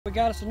We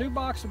got us a new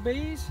box of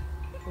bees.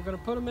 We're going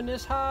to put them in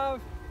this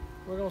hive.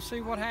 We're going to see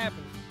what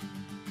happens.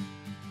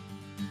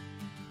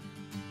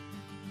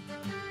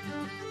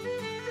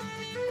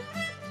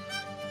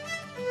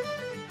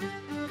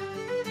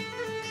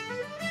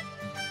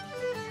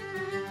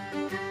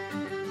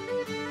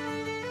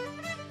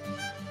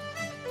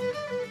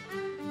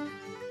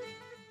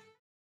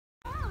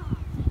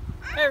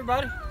 Hey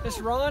everybody, this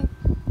is Ron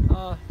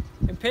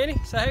and Penny.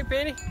 Say hey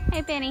Penny.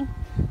 Hey Penny.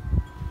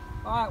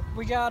 Alright,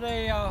 we got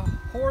a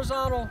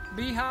horizontal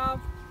beehive,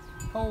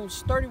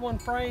 holds 31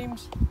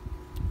 frames.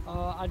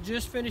 I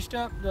just finished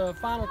up the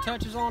final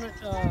touches on it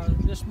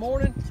this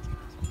morning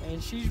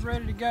and she's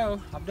ready to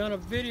go. I've done a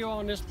video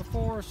on this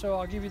before, so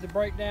I'll give you the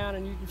breakdown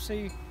and you can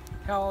see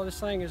how all this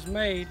thing is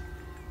made.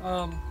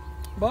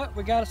 But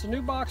we got us a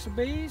new box of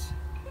bees.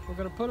 We're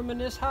going to put them in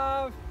this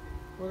hive.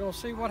 We're going to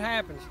see what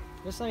happens.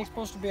 This thing's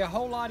supposed to be a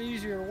whole lot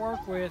easier to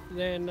work with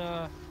than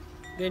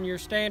your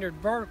standard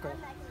vertical.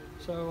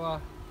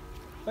 So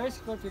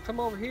basically, if you come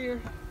over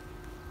here,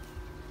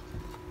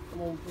 I'm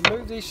going to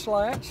remove these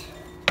slats.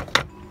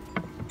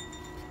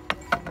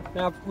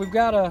 Now we've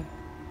got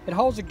it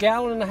holds 1.5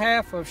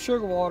 gallons of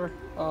sugar water.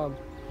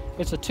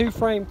 It's a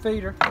 2-frame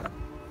feeder.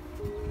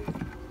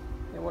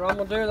 And what I'm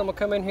going to do is I'm going to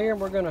come in here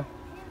and we're going to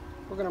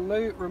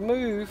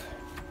remove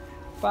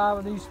 5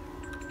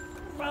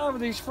 of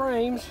these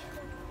frames.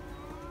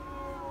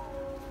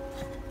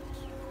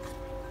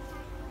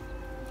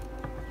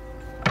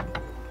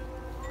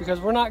 Because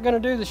we're not going to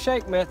do the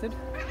shake method.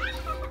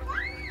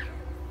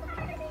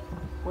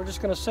 We're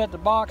just going to set the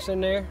box in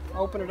there,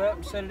 open it up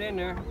and set it in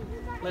there,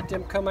 let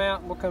them come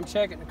out, and we'll come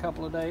check it in a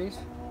couple of days.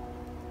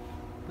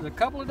 Is it a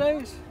couple of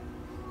days?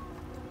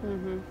 I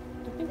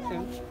think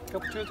so. A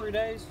couple, 2 or 3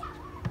 days.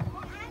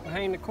 We'll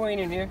hang the queen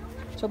in here.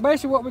 So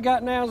basically what we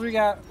got now is we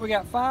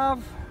got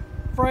 5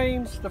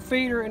 frames, the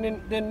feeder,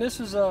 and then this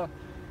is a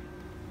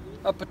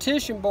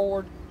partition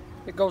board.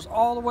 It goes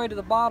all the way to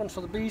the bottom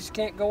so the bees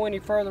can't go any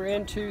further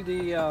into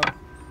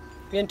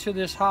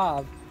this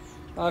hive.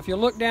 If you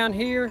look down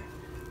here,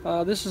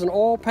 this is an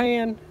oil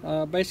pan.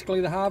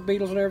 Basically the hive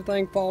beetles and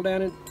everything fall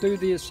down through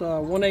this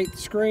 1/8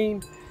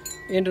 screen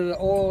into the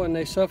oil and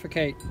they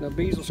suffocate. The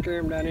bees will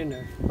scare them down in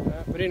there.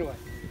 But anyway,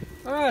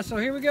 all right, so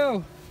here we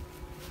go.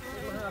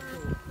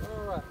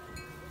 All right.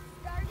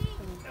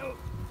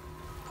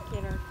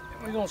 Get her.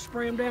 We're going to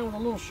spray them down with a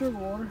little sugar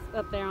water.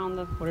 Up there on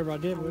the... Whatever I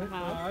did with it.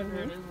 Hive. All right,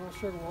 there it is, a little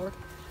sugar water.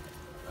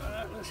 All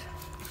right,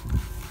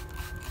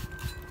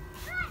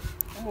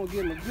 I'm going to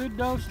give them a good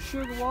dose of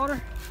sugar water.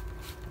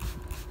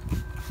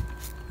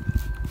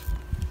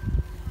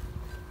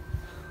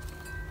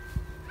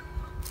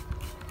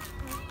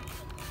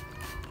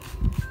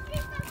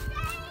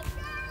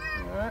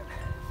 All right.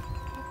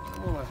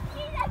 I'm going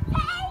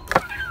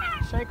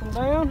to shake them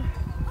down.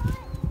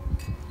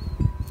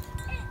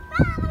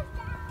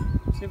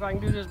 See if I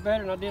can do this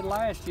better than I did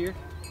last year.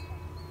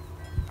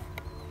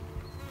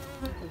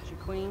 That's your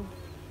queen.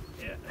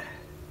 Yeah.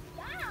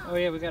 Oh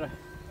yeah, we gotta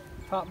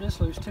pop this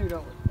loose too,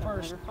 don't we? First. Don't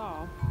let her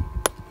fall.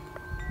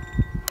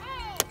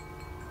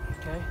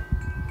 Okay.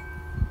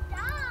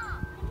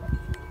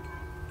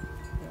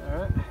 All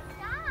right.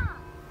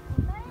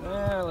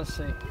 Now let's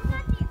see.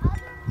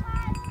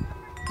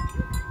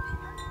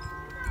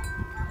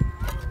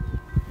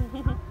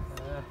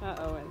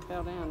 Uh-oh, it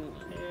fell down.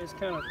 Yeah, it's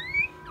kind of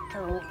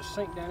wanting to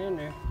sink down in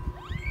there.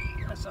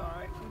 That's all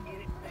right. We'll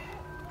get it.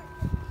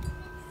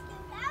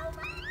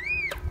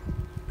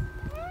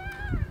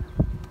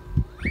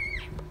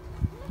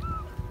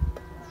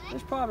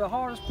 This is probably the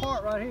hardest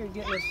part right here,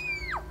 getting this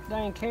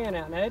dang can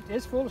out. Now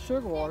it's full of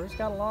sugar water. It's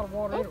got a lot of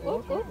water in it.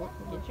 Whoop, whoop, whoop,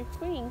 whoop. Get your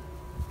queen.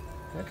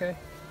 Okay.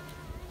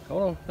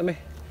 Hold on. Let me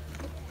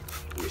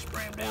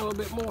spray them down a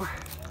little bit more.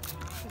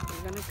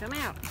 They're gonna come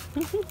out.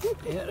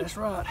 Yeah, that's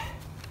right.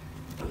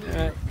 All right.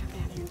 Come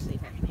out here and see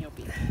if I can help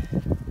you.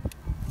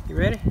 You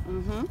ready?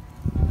 Mm-hmm.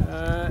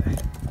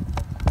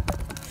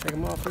 Take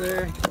them off of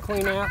there. Get the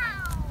queen out.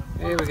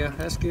 There we go.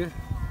 That's good.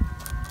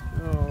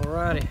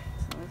 Alrighty. So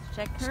let's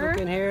check Let's her.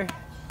 look in here.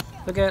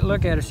 Look at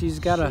her. She's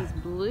got She's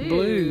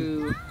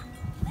blue.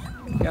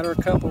 Got her a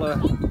couple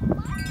of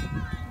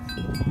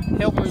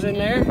helpers in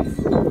there.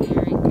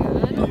 Very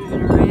good.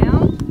 Moving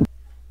around.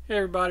 Hey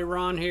everybody,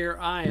 Ron here.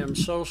 I am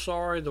so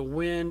sorry. The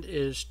wind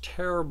is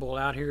terrible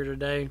out here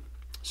today.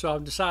 So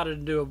I've decided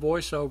to do a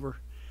voiceover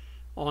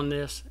on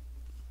this.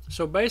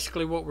 So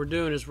basically what we're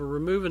doing is we're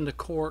removing the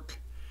cork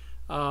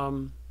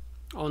on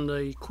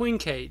the queen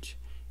cage,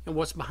 and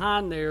what's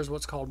behind there is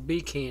what's called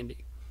bee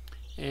candy.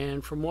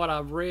 And from what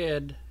I've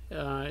read,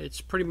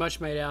 it's pretty much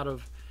made out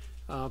of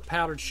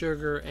powdered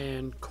sugar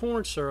and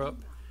corn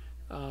syrup,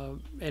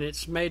 and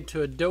it's made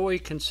to a doughy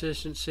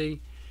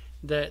consistency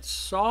that's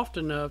soft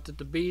enough that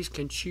the bees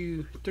can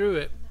chew through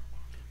it,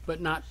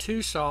 but not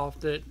too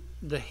soft that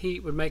the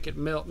heat would make it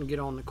melt and get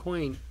on the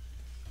queen.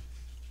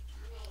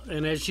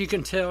 And as you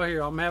can tell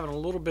here, I'm having a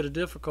little bit of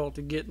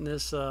difficulty getting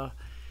this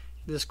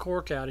this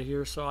cork out of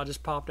here, so I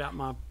just popped out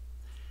my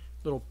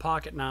little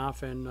pocket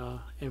knife and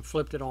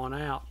flipped it on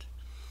out.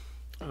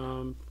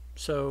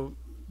 So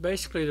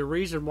basically the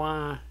reason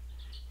why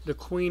the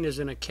queen is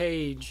in a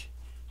cage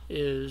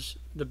is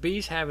the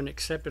bees haven't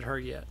accepted her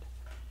yet.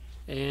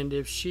 And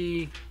if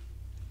you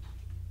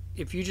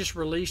just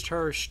released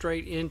her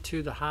straight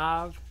into the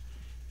hive,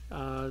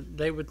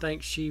 they would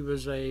think she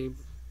was a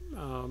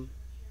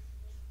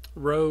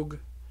rogue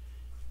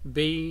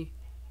bee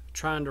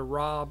trying to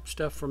rob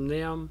stuff from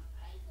them,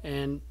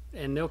 and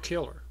they'll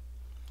kill her.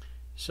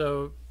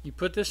 So you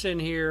put this in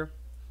here,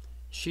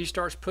 she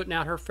starts putting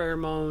out her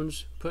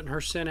pheromones, putting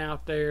her scent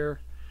out there.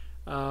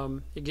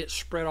 It gets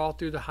spread all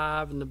through the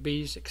hive, and the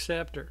bees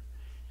accept her.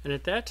 And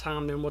at that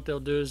time, then what they'll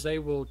do is they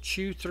will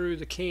chew through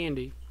the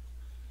candy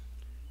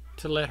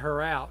to let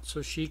her out,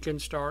 so she can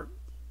start,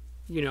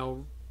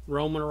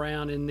 roaming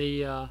around in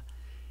the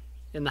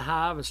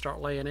hive and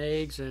start laying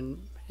eggs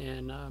and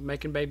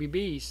making baby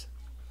bees.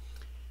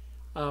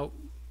 What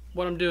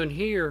I'm doing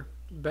here,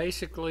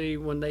 basically,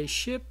 when they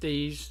ship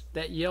these,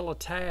 that yellow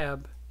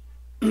tab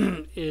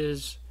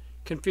is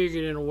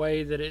configured in a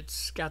way that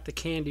it's got the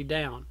candy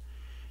down.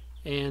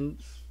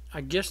 And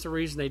I guess the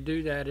reason they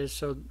do that is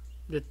so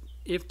that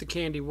if the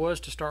candy was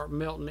to start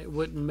melting, it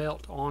wouldn't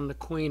melt on the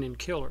queen and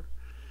kill her.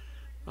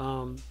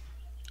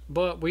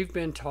 But we've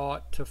been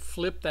taught to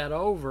flip that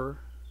over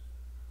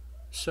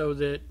so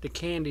that the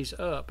candy's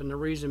up. And the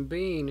reason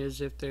being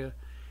is if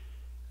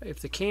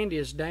the candy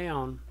is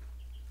down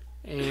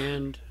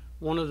and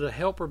one of the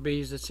helper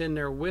bees that's in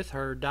there with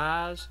her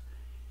dies,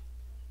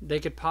 they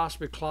could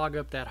possibly clog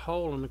up that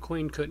hole and the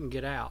queen couldn't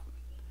get out.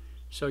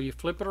 So you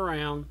flip it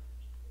around.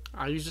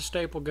 I use a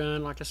staple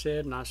gun, like I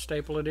said, and I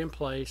staple it in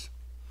place.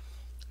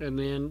 And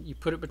then you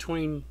put it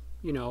between,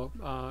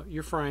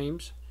 your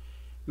frames.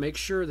 Make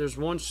sure there's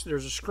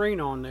a screen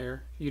on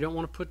there. You don't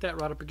want to put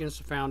that right up against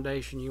the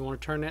foundation. You want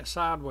to turn that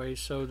sideways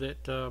so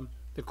that the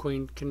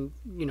queen can,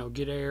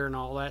 get air and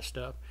all that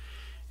stuff.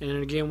 And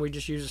then again, we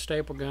just use a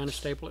staple gun to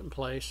staple it in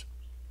place.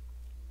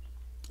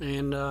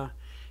 And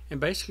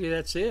basically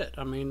that's it.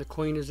 I mean, the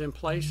queen is in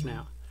place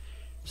now.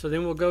 So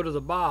then we'll go to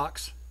the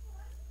box.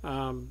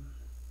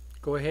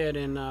 Go ahead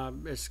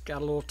and it's got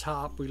a little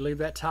top. We leave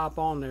that top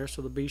on there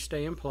so the bees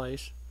stay in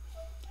place.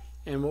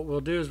 And what we'll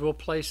do is we'll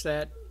place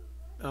that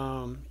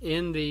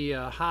in the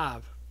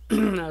hive.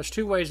 Now, there's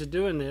two ways of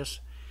doing this.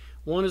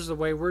 One is the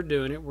way we're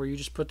doing it, where you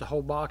just put the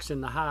whole box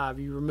in the hive.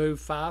 You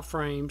remove 5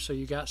 frames so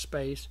you got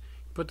space.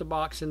 Put the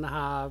box in the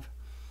hive.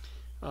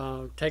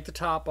 Take the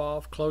top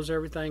off. Close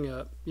everything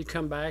up. You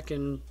come back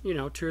in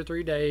 2 or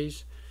 3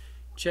 days.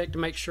 Check to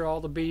make sure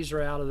all the bees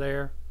are out of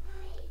there.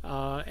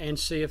 And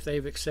see if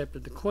they've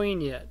accepted the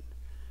queen yet.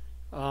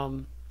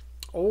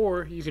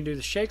 Or you can do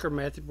the shaker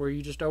method, where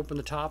you just open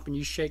the top and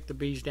you shake the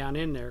bees down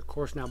in there. Of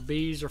course, now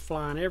bees are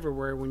flying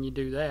everywhere when you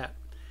do that.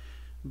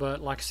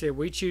 But like I said,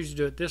 we choose to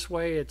do it this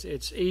way.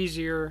 It's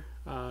easier.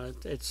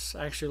 It's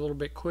actually a little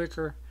bit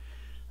quicker.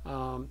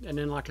 And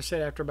then, like I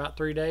said, after about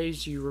 3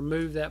 days, you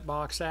remove that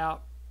box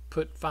out,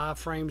 put 5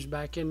 frames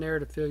back in there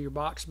to fill your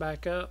box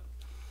back up.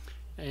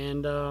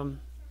 And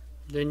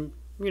then,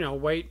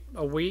 wait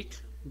a week.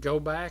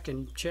 Go back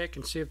and check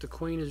and see if the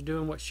queen is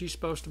doing what she's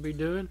supposed to be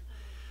doing.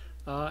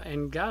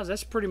 And guys,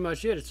 that's pretty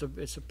much it.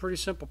 It's a pretty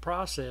simple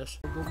process.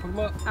 We'll put them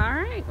up. All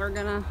right, we're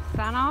gonna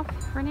sign off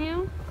for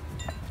now.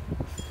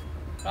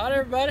 All right,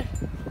 everybody.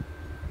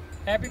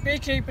 Happy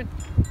beekeeping.